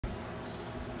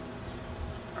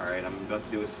Alright, I'm about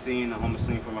to do a scene, a homeless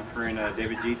scene for my friend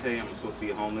David Gite. I'm supposed to be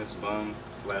a homeless bum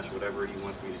slash whatever he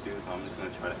wants me to do, so I'm just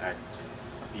going to try to act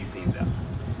a few scenes out.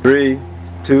 3,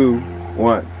 2,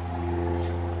 1.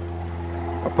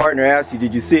 My partner asked you,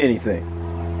 did you see anything?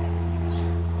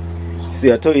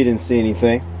 See, I told you you didn't see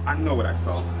anything. I know what I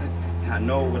saw. I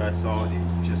know what I saw.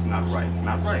 It's just not right. It's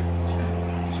not right.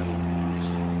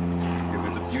 It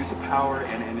was abuse of power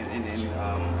and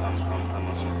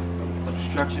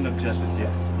obstruction of justice.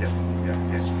 Yes, yeah.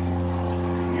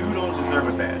 You don't deserve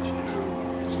a badge.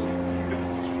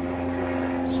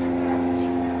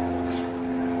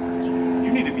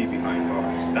 You need to be behind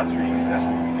bars. That's what you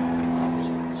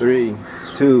need. 3,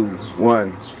 2,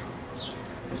 1.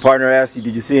 My partner asked you,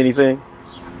 did you see anything?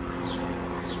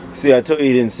 See, I told you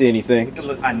you didn't see anything.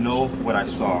 Look, I know what I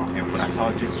saw, and what I saw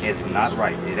it's not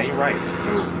right. It ain't right.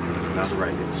 No, it's not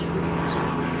right.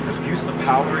 It's abuse of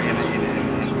power and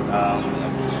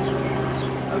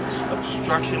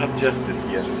obstruction of justice.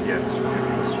 Yes.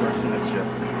 Obstruction of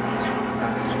justice.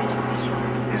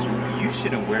 And you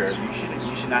shouldn't wear it. You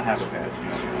should not have a badge.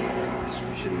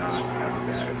 You should not have a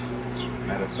badge.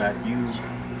 Matter of fact, you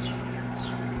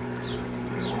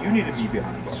need to be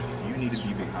behind bars. You need to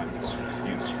be behind bars.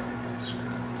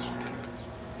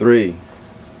 3,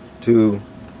 2,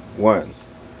 1.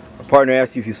 My partner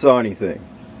asked you if you saw anything.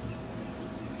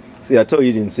 See, I told you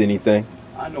you didn't see anything.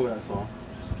 I know what I saw.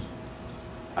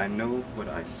 I know what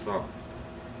I saw.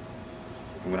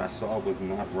 And what I saw was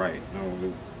not right.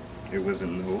 No, it was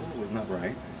not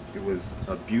right. It was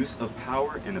abuse of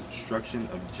power and obstruction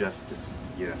of justice.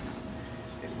 Yes,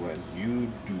 it was.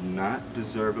 You do not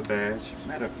deserve a badge.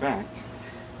 Matter of fact,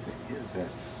 what is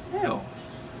that smell?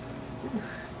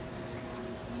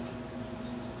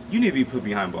 You need to be put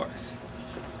behind bars.